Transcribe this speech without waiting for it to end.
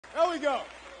There we go.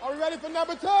 Are we ready for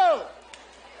number 2?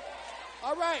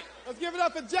 All right, let's give it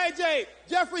up for JJ.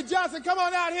 Jeffrey Johnson, come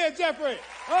on out here, Jeffrey.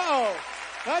 Uh-oh,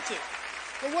 touch it.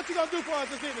 So what you gonna do for us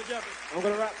this evening, Jeffrey? I'm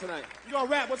gonna rap tonight. You gonna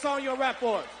rap? What song you gonna rap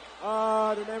for us?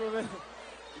 The name of it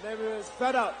is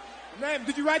Fed Up.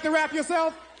 Did you write the rap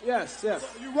yourself? Yes. So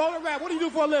you wrote a rap. What do you do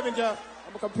for a living, Jeff?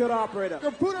 I'm a computer operator.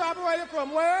 Computer operator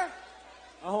from where?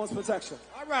 Homes Protection.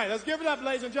 All right, let's give it up,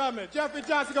 ladies and gentlemen. Jeffrey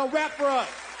Johnson gonna rap for us.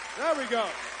 There we go.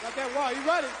 Got that wall. You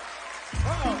ready?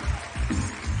 Uh-oh.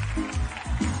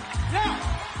 Yeah.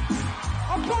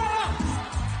 I'm fired up.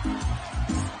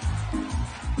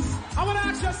 I want to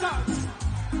ask you something.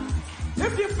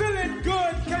 If you're feeling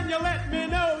good, can you let me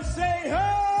know? Say,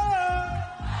 hey.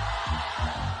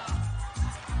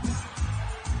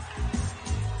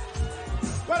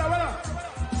 Wait up.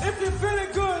 If you're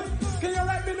feeling good, can you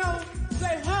let me know?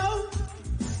 Say, ho.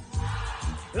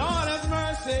 Lord have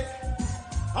mercy.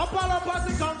 Apollo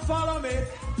Posse, come follow me.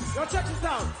 Yo, check this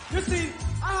out. You see,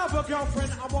 I have a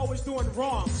girlfriend I'm always doing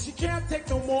wrong. She can't take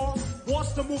no more,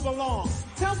 wants to move along.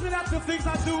 Tells me that the things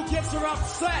I do gets her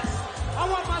upset. I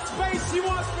want my space, she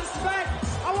wants respect.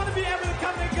 I want to be able to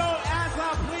come and go as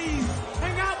I please.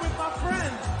 Hang out with my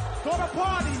friends, go to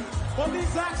parties. For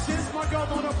these actions, my girl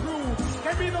don't approve.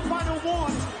 Can be the final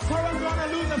one. So I'm gonna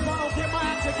lose if I don't get my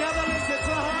act together. Listen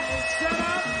to her and shut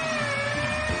up.